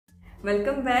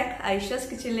Welcome back. Ayesha's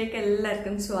kitchen like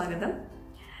എല്ലാവർക്കും സ്വാഗതം.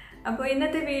 അപ്പോൾ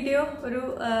ഇന്നത്തെ വീഡിയോ ഒരു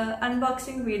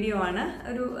അൺബോക്സിംഗ് വീഡിയോ ആണ്.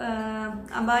 ഒരു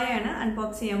അബായാണ്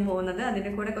അൺബോക്സ് ചെയ്യാൻ പോകുന്നത്.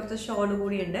 അതിന്റെ കൂടെ കുറച്ച് ഷോൾ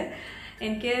കൂടി ഉണ്ട്.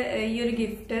 എനിക്ക് ഈ ഒരു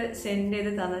ഗിഫ്റ്റ് സെൻഡ്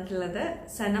ചെയ്ത് തന്നിട്ടുള്ളത്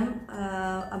സനം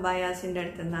അബായാസിന്റെ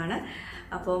അടുത്ത് നിന്നാണ്.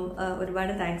 അപ്പം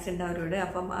ഒരുപാട് താങ്ക്സ് ഉണ്ട് അവരോട്.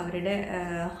 അപ്പം അവരുടെ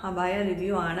അബായ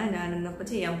റിവ്യൂ ആണ് ഞാൻ ഇന്നിപ്പോൾ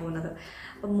ചെയ്യാൻ പോകുന്നത്.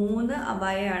 അപ്പം 3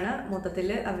 അബായയാണ് മൊത്തത്തിൽ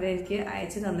അവരെനിക്ക്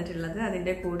അയച്ചു തന്നിട്ടുള്ളത്.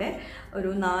 അതിൻ്റെ കൂടെ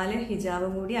ഒരു 4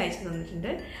 ഹിജാബും കൂടി അയച്ചു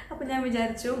തന്നിട്ടുണ്ട്. അപ്പോൾ ഞാൻ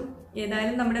വിചാരിച്ചു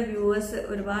ഏതായാലും നമ്മുടെ വ്യൂവേഴ്സ്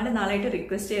ഒരുപാട് നാളായിട്ട്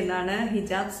റിക്വസ്റ്റ് ചെയ്യുന്നതാണ്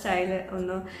ഹിജാബ് സ്റ്റൈൽ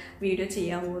ഒന്ന് വീഡിയോ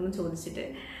ചെയ്യാമോ എന്ന് ചോദിച്ചിട്ട്.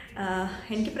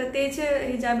 എനിക്ക് പ്രത്യേകിച്ച്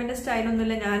ഹിജാബിൻ്റെ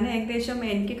സ്റ്റൈലൊന്നുമില്ല. ഞാൻ ഏകദേശം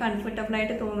എനിക്ക്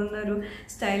കംഫർട്ടബിളായിട്ട് തോന്നുന്ന ഒരു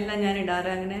സ്റ്റൈലിലാണ് ഞാൻ ഇടാറ്.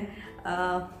 അങ്ങനെ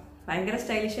ഭയങ്കര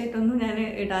സ്റ്റൈലിഷ് ആയിട്ടൊന്നും ഞാൻ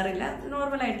ഇടാറില്ല,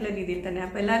 നോർമലായിട്ടുള്ള രീതിയിൽ തന്നെ.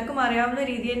 അപ്പോൾ എല്ലാവർക്കും അറിയാവുന്ന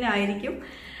രീതി തന്നെ ആയിരിക്കും.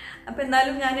 അപ്പോൾ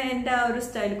എന്നാലും ഞാൻ എൻ്റെ ആ ഒരു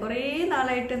സ്റ്റൈൽ കുറേ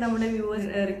നാളായിട്ട് നമ്മുടെ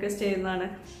വ്യൂവേഴ്സ് റിക്വസ്റ്റ് ചെയ്യുന്നതാണ്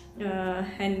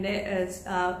എൻ്റെ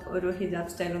ആ ഒരു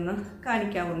ഹിജാബ് സ്റ്റൈലൊന്ന്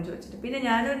കാണിക്കാമോ എന്ന് ചോദിച്ചിട്ട്. പിന്നെ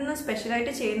ഞാനൊന്ന്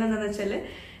സ്പെഷ്യലായിട്ട് ചെയ്യുന്നതെന്ന് വെച്ചാൽ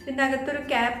ഇതിൻ്റെ അകത്തൊരു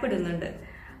ക്യാപ്പ് ഇടുന്നുണ്ട്.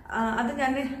 അത്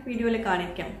ഞാൻ വീഡിയോയിൽ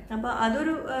കാണിക്കാം. അപ്പോൾ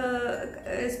അതൊരു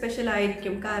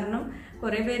സ്പെഷ്യലായിരിക്കും. കാരണം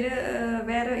കുറേ പേര്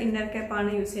വേറെ ഇന്നർ ക്യാപ്പാണ്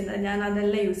യൂസ് ചെയ്യുന്നത്, ഞാൻ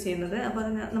അതല്ല യൂസ് ചെയ്യുന്നത്. അപ്പോൾ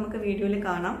അത് നമുക്ക് വീഡിയോയിൽ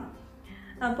കാണാം.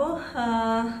 അപ്പോൾ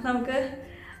നമുക്ക്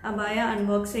അബായ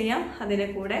അൺബോക്സ് ചെയ്യാം. അതിൻ്റെ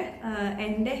കൂടെ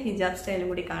എൻ്റെ ഹിജാബ്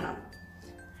സ്റ്റൈലും കൂടി കാണാം.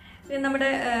 പിന്നെ നമ്മുടെ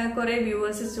കുറേ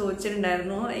വ്യൂവേഴ്സ്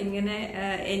ചോദിച്ചിട്ടുണ്ടായിരുന്നു ഇങ്ങനെ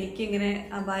എനിക്കിങ്ങനെ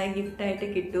അബായ ഗിഫ്റ്റായിട്ട്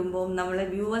കിട്ടുമ്പോൾ നമ്മളെ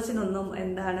വ്യൂവേഴ്സിനൊന്നും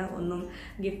എന്താണ് ഒന്നും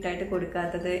ഗിഫ്റ്റായിട്ട്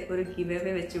കൊടുക്കാത്തത്, ഒരു ഗിവ്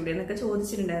അവേ വെച്ചുകൂടെ എന്നൊക്കെ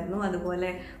ചോദിച്ചിട്ടുണ്ടായിരുന്നു. അതുപോലെ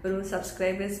ഒരു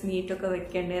സബ്സ്ക്രൈബേഴ്സ് മീറ്റൊക്കെ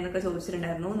വെക്കേണ്ടേ എന്നൊക്കെ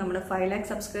ചോദിച്ചിട്ടുണ്ടായിരുന്നു. നമ്മുടെ 5 lakh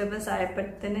സബ്സ്ക്രൈബേഴ്സ് ആയപ്പോൾ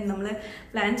തന്നെ നമ്മൾ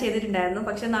പ്ലാൻ ചെയ്തിട്ടുണ്ടായിരുന്നു,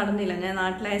 പക്ഷെ നടന്നില്ല. ഞാൻ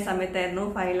നാട്ടിലായ സമയത്തായിരുന്നു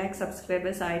 5 lakh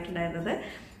സബ്സ്ക്രൈബേഴ്സ് ആയിട്ടുണ്ടായിരുന്നത്.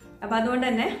 അപ്പോൾ അതുകൊണ്ട്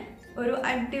തന്നെ ഒരു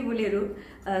അടിപൊളി ഒരു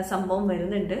സംഭവം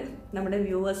വരുന്നുണ്ട്. നമ്മുടെ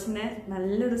വ്യൂവേഴ്സിന്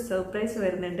നല്ലൊരു സർപ്രൈസ്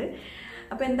വരുന്നുണ്ട്.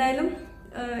 അപ്പോൾ എന്തായാലും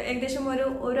ഏകദേശം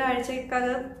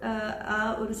ഒരാഴ്ചക്കകം ആ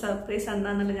ഒരു സർപ്രൈസ്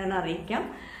എന്താണെന്നുള്ളത് ഞാൻ അറിയിക്കാം.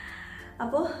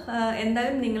 അപ്പോൾ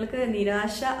എന്തായാലും നിങ്ങൾക്ക്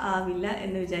നിരാശ ആവില്ല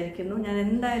എന്ന് വിചാരിക്കുന്നു. ഞാൻ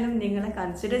എന്തായാലും നിങ്ങളെ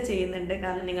കൺസിഡർ ചെയ്യുന്നുണ്ട്.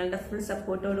 കാരണം നിങ്ങളുടെ ഫുൾ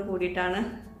സപ്പോർട്ടോട് കൂടിയിട്ടാണ്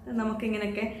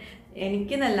നമുക്കിങ്ങനെയൊക്കെ,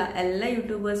 എനിക്കെന്നല്ല എല്ലാ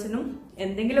യൂട്യൂബേഴ്സിനും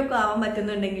എന്തെങ്കിലുമൊക്കെ ആവാൻ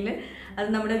പറ്റുന്നുണ്ടെങ്കിൽ അത്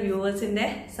നമ്മുടെ വ്യൂവേഴ്സിൻ്റെ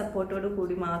സപ്പോർട്ടോട്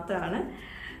കൂടി മാത്രമാണ്.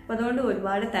 അപ്പോൾ അതുകൊണ്ട്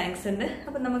ഒരുപാട് താങ്ക്സ് ഉണ്ട്.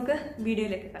 അപ്പോൾ നമുക്ക്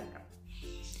വീഡിയോയിലേക്ക് കിടക്കാം.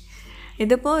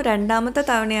 ഇതിപ്പോൾ 2ാമത്തെ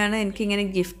തവണയാണ് എനിക്കിങ്ങനെ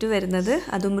ഗിഫ്റ്റ് വരുന്നത്,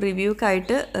 അതും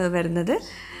റിവ്യൂക്കായിട്ട് വരുന്നത്.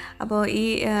 അപ്പോൾ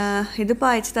ഇതിപ്പോൾ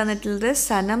അയച്ചു തന്നിട്ടുള്ളത്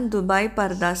സനം ദുബായ്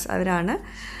പർദാസ് അവരാണ്.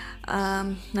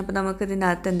 അപ്പോൾ നമുക്കിതിൻ്റെ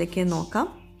അകത്ത് എന്തൊക്കെയാണ് നോക്കാം.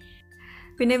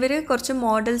 പിന്നെ ഇവർ കുറച്ച്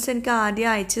മോഡൽസ് എനിക്ക് ആദ്യം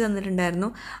അയച്ചു തന്നിട്ടുണ്ടായിരുന്നു.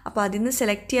 അപ്പോൾ അതിൽ നിന്ന്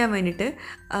സെലക്ട് ചെയ്യാൻ വേണ്ടിയിട്ട്,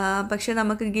 പക്ഷേ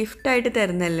നമുക്ക് ഗിഫ്റ്റായിട്ട്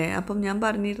തരുന്നല്ലേ, അപ്പം ഞാൻ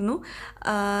പറഞ്ഞിരുന്നു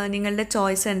നിങ്ങളുടെ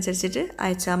ചോയ്സ് അനുസരിച്ചിട്ട്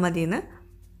അയച്ചാൽ മതിയെന്ന്.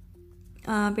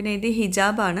 പിന്നെ ഇത്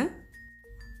ഹിജാബാണ്.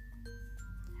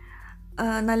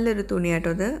 നല്ലൊരു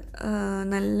തുണിയാട്ടോ ഇത്,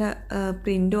 നല്ല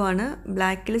പ്രിൻറ്റുമാണ്.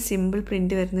 ബ്ലാക്കിൽ സിമ്പിൾ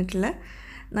പ്രിൻറ്റ് വരുന്നിട്ടുള്ള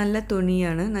നല്ല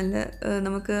തുണിയാണ്. നല്ല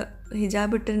നമുക്ക്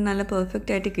ഹിജാബ് ഇട്ട് നല്ല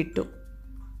പെർഫെക്റ്റ് ആയിട്ട് കിട്ടും.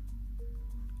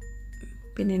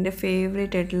 പിന്നെ എൻ്റെ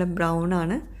ഫേവറേറ്റ് ആയിട്ടുള്ള ബ്രൗൺ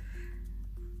ആണ്.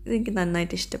 ഇതെനിക്ക്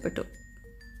നന്നായിട്ട് ഇഷ്ടപ്പെട്ടു.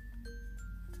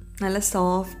 നല്ല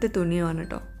സോഫ്റ്റ് തുണിയുമാണ്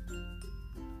കേട്ടോ.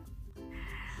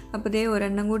 അപ്പോൾ ഇതേ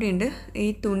ഒരെണ്ണം കൂടിയുണ്ട്. ഈ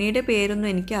തുണിയുടെ പേരൊന്നും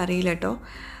എനിക്ക് അറിയില്ല കേട്ടോ,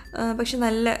 പക്ഷെ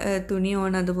നല്ല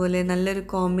തുണിയാണ്. അതുപോലെ നല്ലൊരു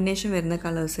കോമ്പിനേഷൻ വരുന്ന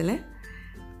കളേഴ്സിൽ.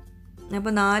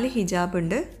 അപ്പോൾ 4 ഹിജാബ്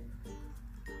ഉണ്ട്,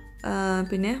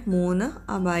 പിന്നെ 3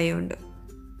 അബായയുണ്ട്.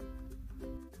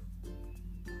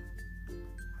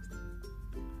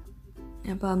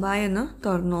 അപ്പോൾ അബായ ഒന്ന്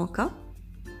തുറന്നു നോക്കാം.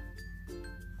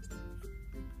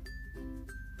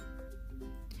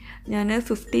 ഞാൻ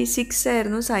 56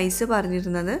 ആയിരുന്നു സൈസ്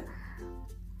പറഞ്ഞിരുന്നത്.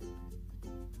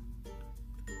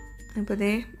 അപ്പോൾ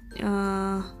ഇതേ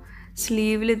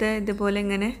സ്ലീവിൽ ഇതുപോലെ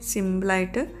ഇങ്ങനെ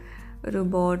സിമ്പിളായിട്ട് ഒരു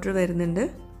ബോർഡർ വരുന്നുണ്ട്.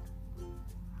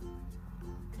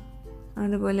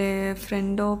 അതുപോലെ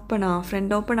ഫ്രണ്ട്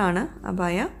ഓപ്പൺ ആണ്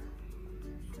അബായ.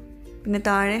 പിന്നെ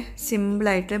താഴെ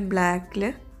സിമ്പിളായിട്ട് ബ്ലാക്കിൽ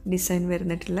ഡിസൈൻ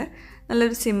വരുന്നിട്ടുള്ള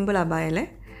നല്ലൊരു സിമ്പിൾ അബായല്ലേ.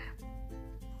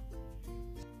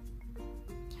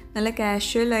 നല്ല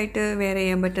കാഷ്വലായിട്ട് വെയർ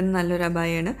ചെയ്യാൻ പറ്റുന്ന നല്ലൊരു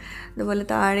അബായാണ്. അതുപോലെ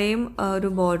താഴെയും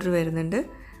ഒരു ബോർഡർ വരുന്നുണ്ട്,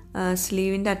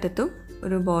 സ്ലീവിൻ്റെ അറ്റത്തും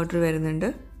ഒരു ബോർഡർ വരുന്നുണ്ട്.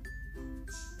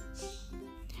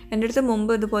 എൻ്റെ അടുത്ത്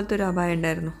മുമ്പ് ഇതുപോലത്തെ ഒരു അബായ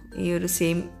ഉണ്ടായിരുന്നു, ഈ ഒരു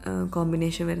സെയിം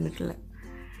കോമ്പിനേഷൻ വരുന്നിട്ടുള്ള.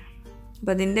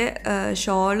 അപ്പോൾ അതിൻ്റെ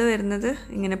ഷോള് വരുന്നത്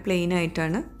ഇങ്ങനെ പ്ലെയിൻ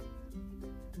ആയിട്ടാണ്.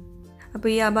 അപ്പോൾ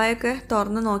ഈ അബായൊക്കെ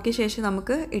തുറന്ന് നോക്കിയ ശേഷം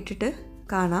നമുക്ക് ഇട്ടിട്ട്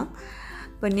കാണാം.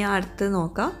 അപ്പോൾ ഇനി അടുത്ത്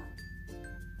നോക്കാം.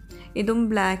 ഇതും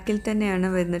ബ്ലാക്കിൽ തന്നെയാണ്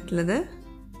വരുന്നിട്ടുള്ളത്.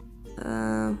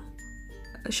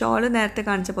 ഷോള് നേരത്തെ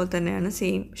കാണിച്ച പോലെ തന്നെയാണ്,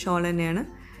 സെയിം ഷോൾ തന്നെയാണ്.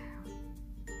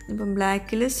 ഇപ്പം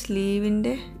ബ്ലാക്കിൽ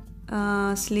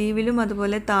സ്ലീവിലും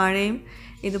അതുപോലെ താഴെയും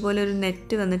ഇതുപോലെ ഒരു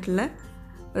നെറ്റ് വന്നിട്ടുള്ള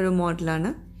ഒരു മോഡലാണ്.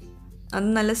 അത്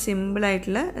നല്ല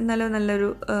സിമ്പിളായിട്ടുള്ള എന്നാലും നല്ലൊരു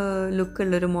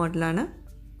ലുക്കുള്ളൊരു മോഡലാണ്.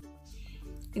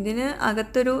 ഇതിന്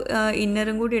അകത്തൊരു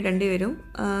ഇന്നറും കൂടി ഇടേണ്ടി വരും.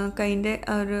 കൈൻ്റെ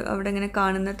ഒരു അവിടെ ഇങ്ങനെ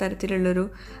കാണുന്ന തരത്തിലുള്ളൊരു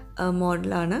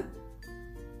മോഡലാണ്.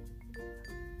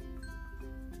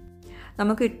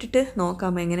 നമുക്ക് ഇട്ടിട്ട്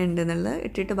നോക്കാം എങ്ങനെ ഉണ്ടെന്നുള്ളത്.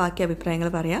 ഇട്ടിട്ട് ബാക്കി അഭിപ്രായങ്ങൾ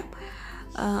പറയാം.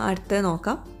 അടുത്തത്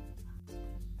നോക്കാം.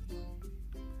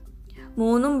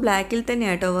 3ഉം ബ്ലാക്കിൽ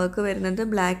തന്നെയാണ് കേട്ടോ വർക്ക് വരുന്നത്.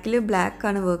 ബ്ലാക്കിൽ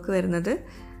ബ്ലാക്കാണ് വർക്ക് വരുന്നത്.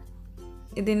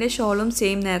 ഇതിൻ്റെ ഷോളും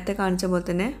സെയിം നേരത്തെ കാണിച്ച പോലെ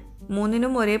തന്നെ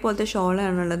 3നും ഒരേപോലത്തെ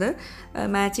ഷോളാണുള്ളത്.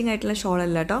 മാച്ചിങ് ആയിട്ടുള്ള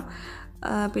ഷോളല്ല കേട്ടോ.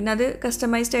 പിന്നെ അത്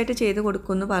കസ്റ്റമൈസ്ഡ് ആയിട്ട് ചെയ്ത്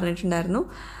കൊടുക്കുമെന്ന് പറഞ്ഞിട്ടുണ്ടായിരുന്നു.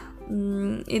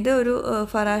 ഇത് ഒരു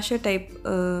ഫറാഷ ടൈപ്പ്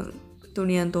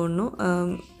തുണിയാന്ന് തോന്നുന്നു,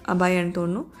 അബായാണെന്ന്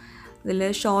തോന്നുന്നു. ഇതിൽ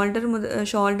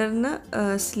ഷോൾഡറിന്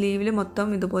സ്ലീവിൽ മൊത്തം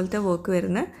ഇതുപോലത്തെ വർക്ക്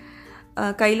വരുന്നത്.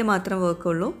 കയ്യിൽ മാത്രം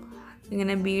വർക്കുള്ളൂ.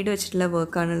 ഇങ്ങനെ ബീഡ് വെച്ചിട്ടുള്ള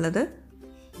വർക്കാണുള്ളത്.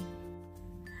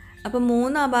 അപ്പോൾ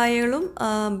 3 അബായകളും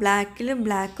ബ്ലാക്കിൽ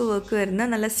ബ്ലാക്ക് വർക്ക് വരുന്ന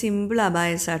നല്ല സിമ്പിൾ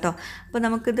അബായസ് ആട്ടോ. അപ്പോൾ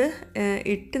നമുക്കിത്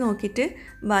ഇട്ട് നോക്കിയിട്ട്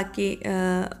ബാക്കി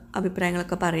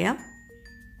അഭിപ്രായങ്ങളൊക്കെ പറയാം.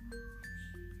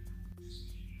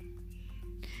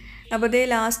 അപ്പോൾ ഇതേ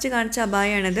ലാസ്റ്റ് കാണിച്ച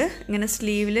അബായാണിത്. ഇങ്ങനെ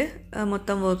സ്ലീവിൽ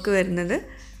മൊത്തം വർക്ക് വരുന്നത്.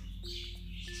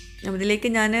 അപ്പോൾ ഇതിലേക്ക്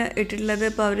ഞാൻ ഇട്ടിട്ടുള്ളത്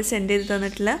ഇപ്പോൾ അവർ സെൻഡ് ചെയ്ത്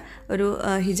തന്നിട്ടുള്ള ഒരു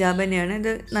ഹിജാബ് തന്നെയാണ്.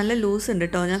 ഇത് നല്ല ലൂസ് ഉണ്ട്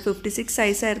കേട്ടോ. ഞാൻ 56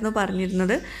 സൈസായിരുന്നു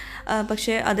പറഞ്ഞിരുന്നത്.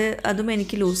 പക്ഷേ അതും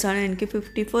എനിക്ക് ലൂസാണ്. എനിക്ക്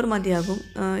 54 മതിയാകും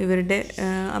ഇവരുടെ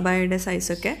അബായയുടെ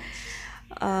സൈസൊക്കെ.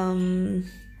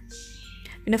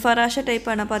 പിന്നെ ഫറാഷ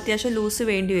ടൈപ്പാണ്. അപ്പോൾ അത്യാവശ്യം ലൂസ്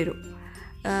വേണ്ടി വരും.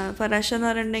 ഫറാഷ എന്ന്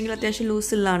പറഞ്ഞിട്ടുണ്ടെങ്കിൽ അത്യാവശ്യം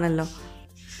ലൂസുള്ളതാണല്ലോ.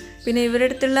 പിന്നെ ഇവരുടെ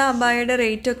അടുത്തുള്ള അബായയുടെ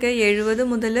റേറ്റൊക്കെ 70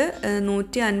 മുതൽ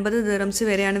 150 ദിർഹംസ്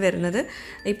വരെയാണ് വരുന്നത്.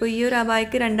 ഇപ്പോൾ ഈ ഒരു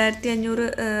അബായക്ക് 2500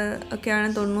 ഒക്കെയാണ്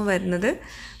തോന്നുന്നു വരുന്നത്.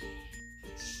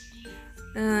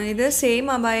 ഇത് സെയിം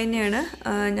അബായ തന്നെയാണ്.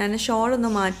 ഞാൻ ഷോളൊന്ന്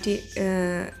മാറ്റി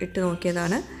ഇട്ട്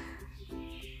നോക്കിയതാണ്.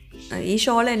 ഈ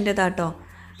ഷോൾ എൻ്റേതാട്ടോ.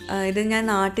 ഇത് ഞാൻ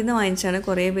നാട്ടിൽ നിന്ന് വാങ്ങിച്ചാണ്.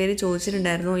 കുറേ പേര്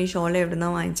ചോദിച്ചിട്ടുണ്ടായിരുന്നു ഈ ഷോൾ എവിടെ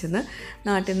നിന്നാണ് വാങ്ങിച്ചതെന്ന്.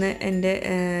 നാട്ടിൽ നിന്ന് എൻ്റെ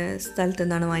സ്ഥലത്തു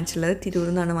നിന്നാണ് വാങ്ങിച്ചിട്ടുള്ളത്.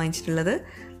 തിരൂരിൽ നിന്നാണ് വാങ്ങിച്ചിട്ടുള്ളത്.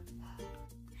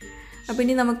 അപ്പോൾ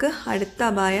ഇനി നമുക്ക് അടുത്ത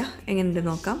അബായ എങ്ങനെയുണ്ട്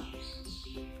നോക്കാം.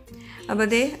 അപ്പോൾ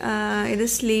അതേ ഇത്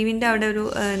സ്ലീവിൻ്റെ അവിടെ ഒരു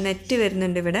നെറ്റ്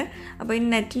വരുന്നുണ്ട് ഇവിടെ. അപ്പോൾ ഈ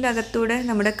നെറ്റിൻ്റെ അകത്തൂടെ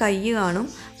നമ്മുടെ കൈ കാണും.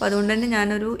 അപ്പോൾ അതുകൊണ്ട് തന്നെ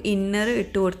ഞാനൊരു ഇന്നർ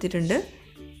ഇട്ട് കൊടുത്തിട്ടുണ്ട്.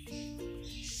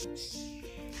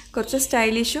 കുറച്ച്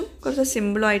സ്റ്റൈലിഷും കുറച്ച്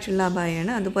സിമ്പിളും ആയിട്ടുള്ള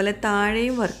അബായാണ്. അതുപോലെ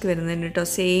താഴെയും വർക്ക് വരുന്നുണ്ട് കേട്ടോ.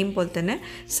 സെയിം പോലെ തന്നെ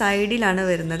സൈഡിലാണ്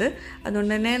വരുന്നത്.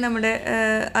 അതുകൊണ്ട് തന്നെ നമ്മുടെ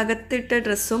അകത്തിട്ട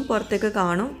ഡ്രസ്സും പുറത്തേക്ക്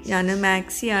കാണും. ഞാൻ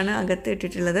മാക്സിയാണ് അകത്ത്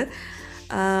ഇട്ടിട്ടുള്ളത്.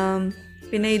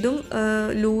 പിന്നെ ഇതും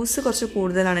ലൂസ് കുറച്ച്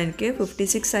കൂടുതലാണ്. എനിക്ക്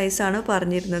 56 സൈസാണ്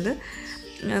പറഞ്ഞിരുന്നത്.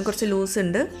 കുറച്ച് ലൂസ്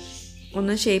ഉണ്ട്.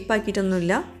 ഒന്നും ഷേപ്പ്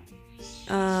ആക്കിയിട്ടൊന്നുമില്ല.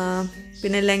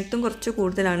 പിന്നെ ലെങ്ത്തും കുറച്ച്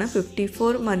കൂടുതലാണ്.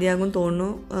 54 മതിയാകും തോന്നുന്നു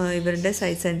ഇവരുടെ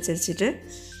സൈസ് അനുസരിച്ചിട്ട്.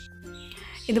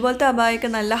 ഇതുപോലത്തെ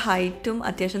അബായൊക്കെ നല്ല ഹൈറ്റും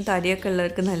അത്യാവശ്യം തടിയൊക്കെ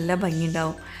ഉള്ളവർക്ക് നല്ല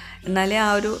ഭംഗിയുണ്ടാവും. എന്നാലേ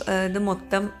ആ ഒരു ഇത്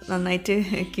മൊത്തം നന്നായിട്ട്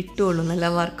കിട്ടുകയുള്ളൂ. നല്ല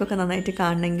വർക്കൊക്കെ നന്നായിട്ട്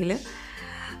കാണണമെങ്കിൽ.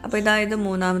 അപ്പോൾ ഇതായത്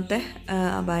 3ാമത്തെ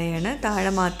അബായയാണ്.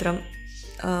 താഴെ മാത്രം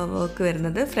വർക്ക്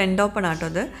വരുന്നത്. ഫ്രണ്ട് ഓപ്പൺ ആട്ടോ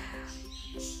അത്.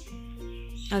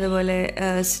 അതുപോലെ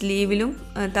സ്ലീവിലും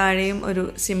താഴെയും ഒരു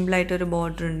സിമ്പിളായിട്ടൊരു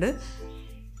ബോർഡർ ഉണ്ട്.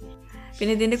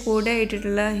 പിന്നെ ഇതിൻ്റെ കൂടെ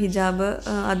ഇട്ടിട്ടുള്ള ഹിജാബ്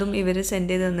അതും ഇവർ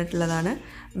സെൻഡ് ചെയ്ത് തന്നിട്ടുള്ളതാണ്.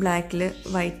 ബ്ലാക്കിൽ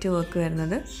വൈറ്റ് വർക്ക്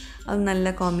വരുന്നത്. അത്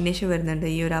നല്ല കോമ്പിനേഷൻ വരുന്നുണ്ട്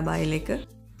ഈ ഒരു അബായയിലേക്ക്.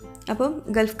 അപ്പം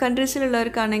ഗൾഫ്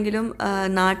കൺട്രീസിലുള്ളവർക്കാണെങ്കിലും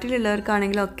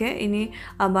നാട്ടിലുള്ളവർക്കാണെങ്കിലും ഒക്കെ ഇനി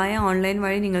അബായ ഓൺലൈൻ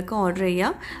വഴി നിങ്ങൾക്ക് ഓർഡർ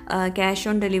ചെയ്യാം. ക്യാഷ്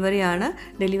ഓൺ ഡെലിവറി ആണ്.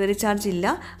 ഡെലിവറി ചാർജ് ഇല്ല.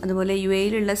 അതുപോലെ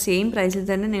UAEയിലുള്ള സെയിം പ്രൈസിൽ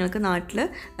തന്നെ നിങ്ങൾക്ക് നാട്ടിൽ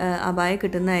അബായ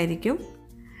കിട്ടുന്നതായിരിക്കും.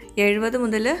 70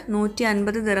 മുതൽ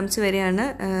 150 ദിർഹംസ് വരെയാണ്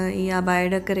ഈ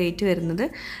അബായയുടെ ഒക്കെ റേറ്റ് വരുന്നത്.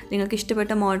 നിങ്ങൾക്ക്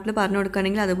ഇഷ്ടപ്പെട്ട മോഡൽ പറഞ്ഞു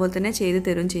കൊടുക്കുകയാണെങ്കിൽ അതുപോലെ തന്നെ ചെയ്ത്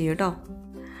തരും ചെയ്യും കേട്ടോ.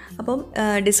 അപ്പം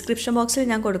ഡിസ്ക്രിപ്ഷൻ ബോക്സിൽ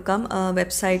ഞാൻ കൊടുക്കാം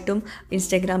വെബ്സൈറ്റും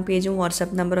ഇൻസ്റ്റാഗ്രാം പേജും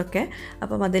വാട്സാപ്പ് നമ്പറൊക്കെ.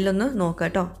 അപ്പം അതിലൊന്ന് നോക്കാം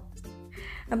കേട്ടോ.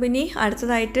 അപ്പോൾ ഇനി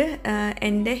അടുത്തതായിട്ട്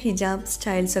എൻ്റെ ഹിജാബ്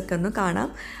സ്റ്റൈൽസൊക്കെ ഒന്ന് കാണാം.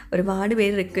 ഒരുപാട്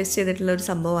പേര് റിക്വസ്റ്റ് ചെയ്തിട്ടുള്ളൊരു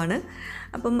സംഭവമാണ്.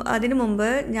 അപ്പം അതിനു മുമ്പ്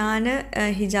ഞാൻ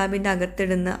ഹിജാബിൻ്റെ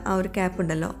അകത്തിടുന്ന ആ ഒരു ക്യാപ്പ്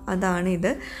ഉണ്ടല്ലോ, അതാണ്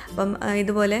ഇത്. അപ്പം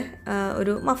ഇതുപോലെ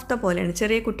ഒരു മഫ്ത പോലെയാണ്.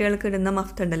 ചെറിയ കുട്ടികൾക്ക് ഇടുന്ന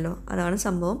മഫ്ത ഉണ്ടല്ലോ, അതാണ്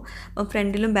സംഭവം. അപ്പം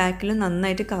ഫ്രണ്ടിലും ബാക്കിലും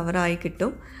നന്നായിട്ട് കവറായി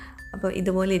കിട്ടും. അപ്പോൾ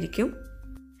ഇതുപോലെ ഇരിക്കും.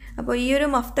 അപ്പോൾ ഈ ഒരു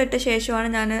മഫ്ത ഇട്ട ശേഷമാണ്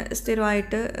ഞാൻ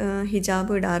സ്ഥിരമായിട്ട്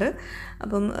ഹിജാബ് ഇടാറ്.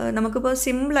 അപ്പം നമുക്കിപ്പോൾ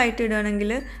സിമ്പിളായിട്ട്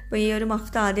ഇടുകയാണെങ്കിൽ ഇപ്പോൾ ഈ ഒരു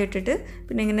മഫ്ത ആദ്യം ഇട്ടിട്ട്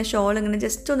പിന്നെ ഇങ്ങനെ ഷോൾ ഇങ്ങനെ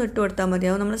ജസ്റ്റ് ഒന്ന് ഇട്ട് കൊടുത്താൽ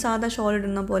മതിയാവും. നമ്മൾ സാധാ ഷോൾ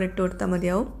ഇടുന്ന പോലെ ഇട്ട് കൊടുത്താൽ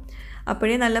മതിയാവും.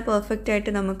 അപ്പോഴേ നല്ല പെർഫെക്റ്റ്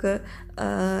ആയിട്ട് നമുക്ക്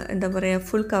എന്താ പറയുക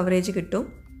ഫുൾ കവറേജ് കിട്ടും.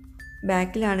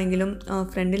 ബാക്കിലാണെങ്കിലും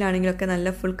ഫ്രണ്ടിലാണെങ്കിലും ഒക്കെ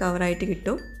നല്ല ഫുൾ കവറായിട്ട്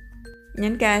കിട്ടും.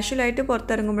 ഞാൻ കാഷ്വലായിട്ട്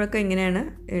പുറത്തിറങ്ങുമ്പോഴൊക്കെ ഇങ്ങനെയാണ്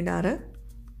ഇടാറ്.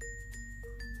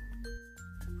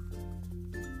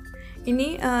 ഇനി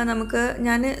നമുക്ക്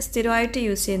ഞാൻ സ്ഥിരമായിട്ട്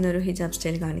യൂസ് ചെയ്യുന്ന ഒരു ഹിജാബ്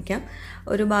സ്റ്റൈൽ കാണിക്കാം.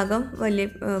 ഒരു ഭാഗം വലിയ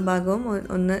ഭാഗവും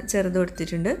ഒന്ന് ചെറുത്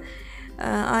കൊടുത്തിട്ടുണ്ട്.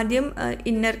 ആദ്യം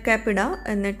ഇന്നർ ക്യാപ്പ് ഇടാം,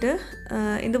 എന്നിട്ട്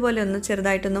ഇതുപോലെ ഒന്ന്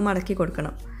ചെറുതായിട്ടൊന്ന് മടക്കി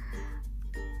കൊടുക്കണം.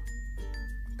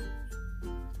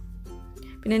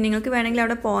 പിന്നെ നിങ്ങൾക്ക് വേണമെങ്കിൽ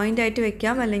അവിടെ പോയിൻ്റ് ആയിട്ട്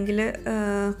വെക്കാം, അല്ലെങ്കിൽ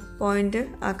പോയിൻ്റ്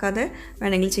ആക്കാതെ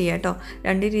വേണമെങ്കിൽ ചെയ്യാം കേട്ടോ.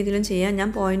 രണ്ട് രീതിയിലും ചെയ്യാം. ഞാൻ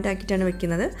പോയിൻ്റ് ആക്കിയിട്ടാണ്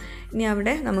വെക്കുന്നത്. ഇനി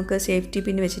അവിടെ നമുക്ക് സേഫ്റ്റി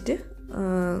പിൻ വെച്ചിട്ട്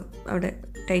അവിടെ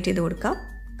ടൈറ്റ് ചെയ്ത് കൊടുക്കാം.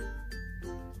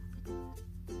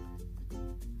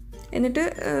 എന്നിട്ട്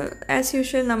ആസ്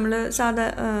യൂഷ്വൽ നമ്മൾ സാധാ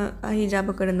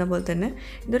ഹിജാബൊക്കെ ഇടുന്ന പോലെ തന്നെ,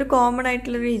 ഇതൊരു കോമൺ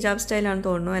ആയിട്ടുള്ളൊരു ഹിജാബ് സ്റ്റൈലാണെന്ന്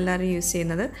തോന്നുന്നു എല്ലാവരും യൂസ്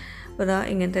ചെയ്യുന്നത്. അപ്പോൾ അതാ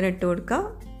ഇങ്ങനെ തന്നെ ഇട്ട് കൊടുക്കുക.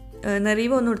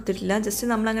 നെറിവ് ഒന്നും എടുത്തിട്ടില്ല, ജസ്റ്റ്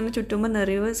നമ്മളങ്ങനെ ചുറ്റുമ്പോൾ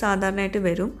നെറിവ് സാധാരണയായിട്ട്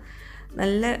വരും.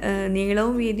 നല്ല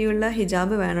നീളവും വീതിയുള്ള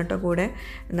ഹിജാബ് വേണം കേട്ടോ കൂടെ,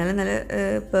 എന്നാലും നല്ല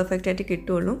പെർഫെക്റ്റായിട്ട്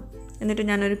കിട്ടുള്ളൂ. എന്നിട്ട്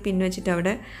ഞാനൊരു പിൻ വെച്ചിട്ട്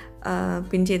അവിടെ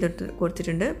പിൻ ചെയ്ത്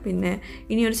കൊടുത്തിട്ടുണ്ട്. പിന്നെ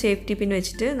ഇനി ഒരു സേഫ്റ്റി പിൻ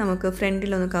വെച്ചിട്ട് നമുക്ക്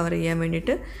ഫ്രണ്ടിലൊന്ന് കവർ ചെയ്യാൻ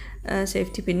വേണ്ടിയിട്ട്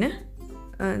സേഫ്റ്റി പിന്ന്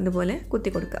ഇതുപോലെ കുത്തി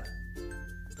കൊടുക്കാം.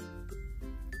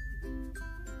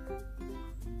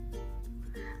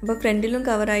 അപ്പോൾ ഫ്രണ്ടിലും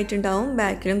കവറായിട്ടുണ്ടാവും,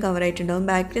 ബാക്കിലും കവറായിട്ടുണ്ടാവും.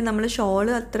 ബാക്കിൽ നമ്മൾ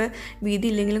ഷോള് അത്ര വീതി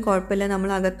ഇല്ലെങ്കിലും കുഴപ്പമില്ല,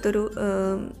 നമ്മൾ അകത്തൊരു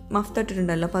മഫ്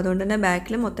തട്ടിട്ടുണ്ടല്ലോ, അപ്പോൾ അതുകൊണ്ട് തന്നെ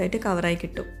ബാക്കിൽ മൊത്തമായിട്ട് കവറായി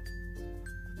കിട്ടും.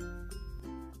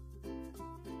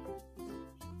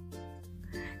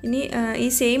 ഇനി ഈ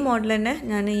സെയിം മോഡൽ തന്നെ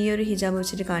ഞാൻ ഈ ഒരു ഹിജാബ്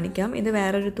വെച്ചിട്ട് കാണിക്കാം. ഇത്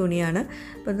വേറൊരു തുണിയാണ്.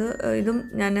 അപ്പോൾ ഇതും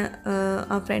ഞാൻ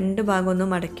ആ ഫ്രണ്ട് ഭാഗം ഒന്ന്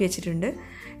മടക്കി വെച്ചിട്ടുണ്ട്,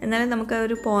 എന്നാലും നമുക്ക് ആ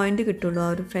ഒരു പോയിൻ്റ് കിട്ടുള്ളൂ ആ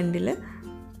ഒരു ഫ്രണ്ടിൽ.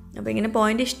 അപ്പോൾ ഇങ്ങനെ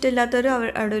പോയിൻ്റ് ഇഷ്ടമില്ലാത്തവർ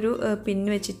അവിടെ ഒരു പിൻ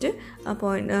വെച്ചിട്ട് ആ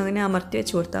പോയിൻ്റ് അങ്ങനെ അമർത്തി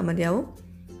വെച്ച് കൊടുത്താൽ മതിയാവും.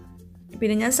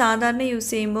 പിന്നെ ഞാൻ സാധാരണ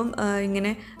യൂസ് ചെയ്യുമ്പം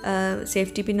ഇങ്ങനെ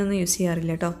സേഫ്റ്റി പിന്നൊന്നും യൂസ്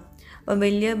ചെയ്യാറില്ല കേട്ടോ. അപ്പം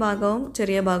വലിയ ഭാഗവും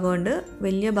ചെറിയ ഭാഗവും ഉണ്ട്.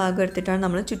 വലിയ ഭാഗം എടുത്തിട്ടാണ്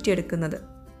നമ്മൾ ചുറ്റിയെടുക്കുന്നത്.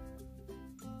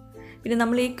 പിന്നെ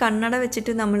നമ്മൾ ഈ കണ്ണട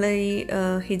വെച്ചിട്ട് നമ്മൾ ഈ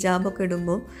ഹിജാബൊക്കെ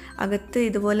ഇടുമ്പോൾ അകത്ത്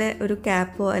ഇതുപോലെ ഒരു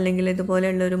ക്യാപ്പോ അല്ലെങ്കിൽ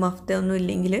ഇതുപോലെയുള്ള ഒരു മഫ്ത ഒന്നും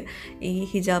ഇല്ലെങ്കിൽ ഈ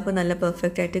ഹിജാബ് നല്ല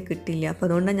പെർഫെക്റ്റ് ആയിട്ട് കിട്ടില്ല. അപ്പോൾ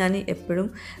അതുകൊണ്ടാണ് ഞാൻ എപ്പോഴും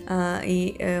ഈ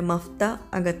മഫ്ത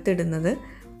അകത്തിടുന്നത്.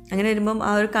 അങ്ങനെ വരുമ്പം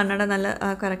ആ ഒരു കണ്ണട നല്ല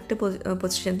കറക്റ്റ്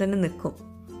പൊസിഷൻ തന്നെ നിൽക്കും.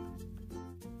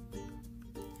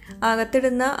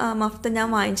 അകത്തിടുന്ന മഫ്ത ഞാൻ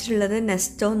വാങ്ങിച്ചിട്ടുള്ളത്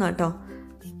നെസ്റ്റോ എന്നാട്ടോ.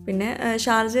 പിന്നെ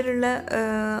ഷാർജയിലുള്ള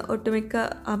ഒട്ടുമിക്ക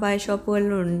അബായ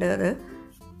ഷോപ്പുകളിലും ഉണ്ട് അത്.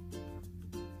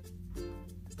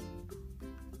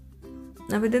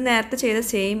 അപ്പോൾ ഇത് നേരത്തെ ചെയ്ത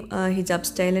സെയിം ഹിജാബ്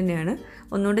സ്റ്റൈൽ തന്നെയാണ്,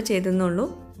 ഒന്നുകൂടെ ചെയ്തെന്നുള്ളൂ.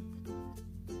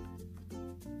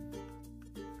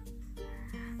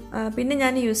 പിന്നെ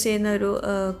ഞാൻ യൂസ് ചെയ്യുന്ന ഒരു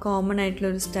കോമൺ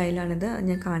ആയിട്ടുള്ളൊരു സ്റ്റൈലാണിത്,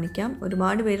 ഞാൻ കാണിക്കാം.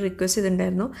 ഒരുപാട് പേര് റിക്വസ്റ്റ്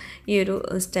ചെയ്തിട്ടുണ്ടായിരുന്നു ഈ ഒരു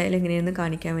സ്റ്റൈൽ എങ്ങനെയാണെന്ന്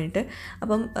കാണിക്കാൻ വേണ്ടിയിട്ട്.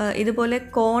 അപ്പം ഇതുപോലെ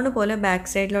കോണ് പോലെ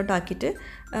ബാക്ക് സൈഡിലോട്ടാക്കിയിട്ട്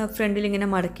ഫ്രണ്ടിൽ ഇങ്ങനെ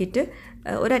മടക്കിയിട്ട്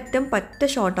ഒരറ്റം പറ്റ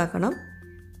ഷോർട്ടാക്കണം.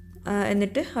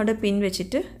 എന്നിട്ട് അവിടെ പിൻ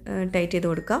വെച്ചിട്ട് ടൈറ്റ് ചെയ്ത്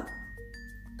കൊടുക്കാം.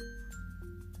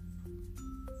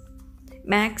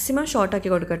 മാക്സിമം ഷോർട്ടാക്കി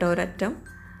കൊടുക്കട്ടോ ഒരറ്റം.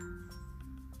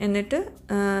 എന്നിട്ട്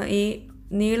ഈ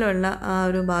നീളമുള്ള ആ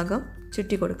ഒരു ഭാഗം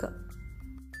ചുറ്റി കൊടുക്കുക.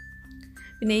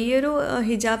 പിന്നെ ഈ ഒരു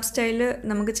ഹിജാബ് സ്റ്റൈല്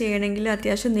നമുക്ക് ചെയ്യണമെങ്കിൽ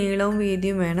അത്യാവശ്യം നീളവും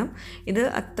വീതിയും വേണം. ഇത്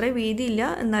അത്ര വീതിയില്ല,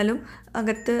 എന്നാലും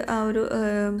അകത്ത് ആ ഒരു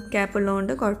ക്യാപ്പ്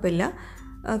ഉള്ളതുകൊണ്ട് കുഴപ്പമില്ല.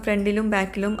 ഫ്രണ്ടിലും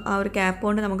ബാക്കിലും ആ ഒരു ക്യാപ്പ്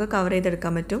കൊണ്ട് നമുക്ക് കവർ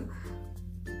ചെയ്തെടുക്കാൻ പറ്റും.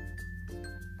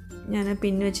 ഞാൻ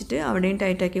പിൻ വെച്ചിട്ട് അവിടെയും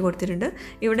ടൈറ്റാക്കി കൊടുത്തിട്ടുണ്ട്.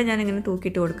 ഇവിടെ ഞാനിങ്ങനെ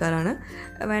തൂക്കിയിട്ട് കൊടുക്കാറാണ്.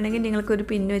 വേണമെങ്കിൽ നിങ്ങൾക്കൊരു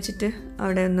പിൻ വെച്ചിട്ട്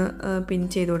അവിടെ ഒന്ന് പിൻ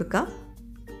ചെയ്ത് കൊടുക്കാം.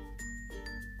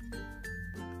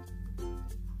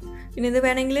 പിന്നെ ഇത്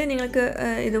വേണമെങ്കിൽ നിങ്ങൾക്ക്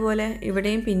ഇതുപോലെ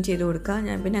ഇവിടെയും പിൻ ചെയ്ത് കൊടുക്കാം.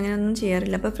 ഞാൻ പിന്നെ അങ്ങനെയൊന്നും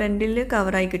ചെയ്യാറില്ല, അപ്പോൾ ഫ്രണ്ടിൽ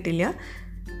കവറായി കിട്ടില്ല.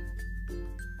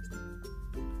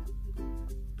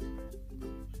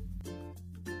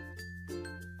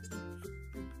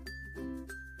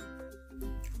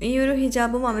 ഈ ഒരു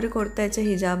ഹിജാബും അവർ കൊടുത്തയച്ച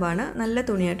ഹിജാബാണ്. നല്ല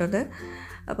തുണിയായിട്ടത്.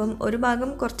 അപ്പം ഒരു ഭാഗം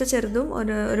കുറച്ച് ചെറുതും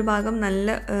ഒരു ഭാഗം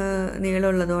നല്ല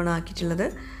നീളമുള്ളതുമാണ് ആക്കിയിട്ടുള്ളത്.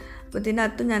 അപ്പോൾ ഇതിൻ്റെ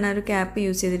അകത്തും ഞാനൊരു ക്യാപ്പ്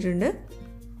യൂസ് ചെയ്തിട്ടുണ്ട്.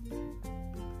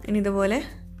 ഇനി ഇതുപോലെ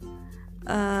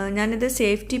ഞാനിത്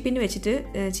സേഫ്റ്റി പിൻ വെച്ചിട്ട്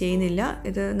ചെയ്യുന്നില്ല,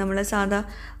 ഇത് നമ്മൾ സാധാ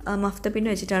മഫ്ത പിൻ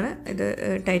വെച്ചിട്ടാണ് ഇത്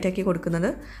ടൈറ്റാക്കി കൊടുക്കുന്നത്.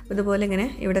 ഇതുപോലെ ഇങ്ങനെ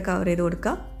ഇവിടെ കവർ ചെയ്ത്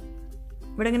കൊടുക്കാം.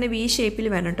 ഇവിടെ ഇങ്ങനെ വി ഷേപ്പിൽ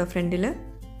വേണം കേട്ടോ ഫ്രണ്ടിൽ.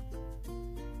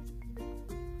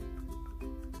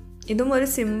 ഇതും ഒരു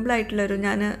സിമ്പിളായിട്ടുള്ളൊരു,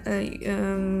 ഞാൻ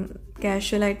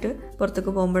കാഷ്വലായിട്ട്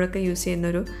പുറത്തേക്ക് പോകുമ്പോഴൊക്കെ യൂസ്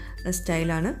ചെയ്യുന്നൊരു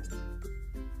സ്റ്റൈലാണ്.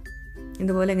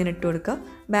 ഇതുപോലെ ഇങ്ങനെ ഇട്ട് കൊടുക്കുക.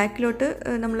 ബാക്കിലോട്ട്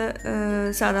നമ്മൾ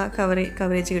സാധാ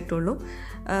കവറേജ് കിട്ടുള്ളൂ,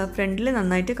 ഫ്രണ്ടിൽ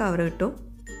നന്നായിട്ട് കവർ കിട്ടും.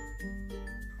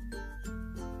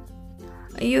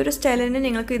 ഈ ഒരു സ്റ്റൈലിന്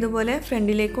നിങ്ങൾക്ക് ഇതുപോലെ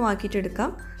ഫ്രണ്ടിലേക്കും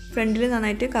ആക്കിയിട്ടെടുക്കാം. ഫ്രണ്ടിൽ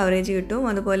നന്നായിട്ട് കവറേജ് കിട്ടും.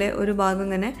 അതുപോലെ ഒരു ഭാഗം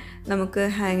ഇങ്ങനെ നമുക്ക്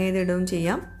ഹാങ് ചെയ്തിടുകയും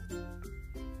ചെയ്യാം.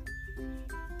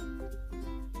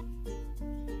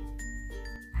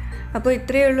 അപ്പോൾ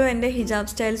ഇത്രയേ ഉള്ളൂ എൻ്റെ ഹിജാബ്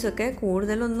സ്റ്റൈൽസൊക്കെ.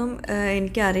 കൂടുതലൊന്നും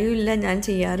എനിക്കറിയില്ല, ഞാൻ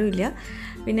ചെയ്യാറുമില്ല.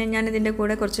 പിന്നെ ഞാൻ ഇതിൻ്റെ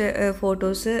കൂടെ കുറച്ച്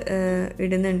ഫോട്ടോസ്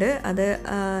ഇടുന്നുണ്ട്. അത്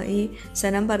ഈ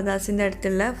സനം പർദാസിൻ്റെ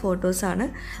അടുത്തുള്ള ഫോട്ടോസാണ്.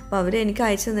 അപ്പോൾ അവർ എനിക്ക്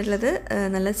അയച്ചു തന്നിട്ടുള്ളത്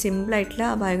നല്ല സിമ്പിളായിട്ടുള്ള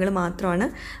അബായകൾ മാത്രമാണ്.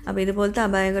 അപ്പോൾ ഇതുപോലത്തെ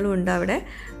അബായകളും ഉണ്ട് അവിടെ.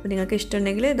 അപ്പോൾ നിങ്ങൾക്ക്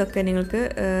ഇഷ്ടമുണ്ടെങ്കിൽ ഇതൊക്കെ നിങ്ങൾക്ക്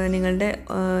നിങ്ങളുടെ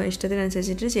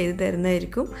ഇഷ്ടത്തിനനുസരിച്ചിട്ട് ചെയ്തു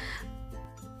തരുന്നതായിരിക്കും.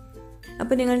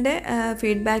 അപ്പോൾ നിങ്ങളുടെ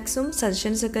ഫീഡ്ബാക്സും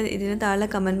സജഷൻസൊക്കെ ഇതിന് താഴെ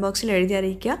കമൻറ്റ് ബോക്സിൽ എഴുതി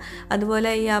അറിയിക്കുക. അതുപോലെ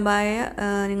ഈ അബായ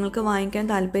നിങ്ങൾക്ക് വാങ്ങിക്കാൻ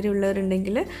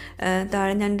താല്പര്യമുള്ളവരുണ്ടെങ്കിൽ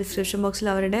താഴെ ഞാൻ ഡിസ്ക്രിപ്ഷൻ ബോക്സിൽ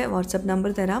അവരുടെ വാട്സപ്പ്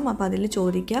നമ്പർ തരാം. അപ്പോൾ അതിൽ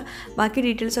ചോദിക്കുക. ബാക്കി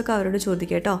ഡീറ്റെയിൽസൊക്കെ അവരോട്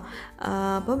ചോദിക്കുക കേട്ടോ.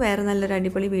 അപ്പോൾ വേറെ നല്ലൊരു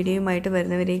അടിപൊളി വീഡിയോയുമായിട്ട്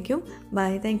വരുന്നവരേക്കും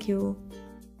ബൈ. Thank you.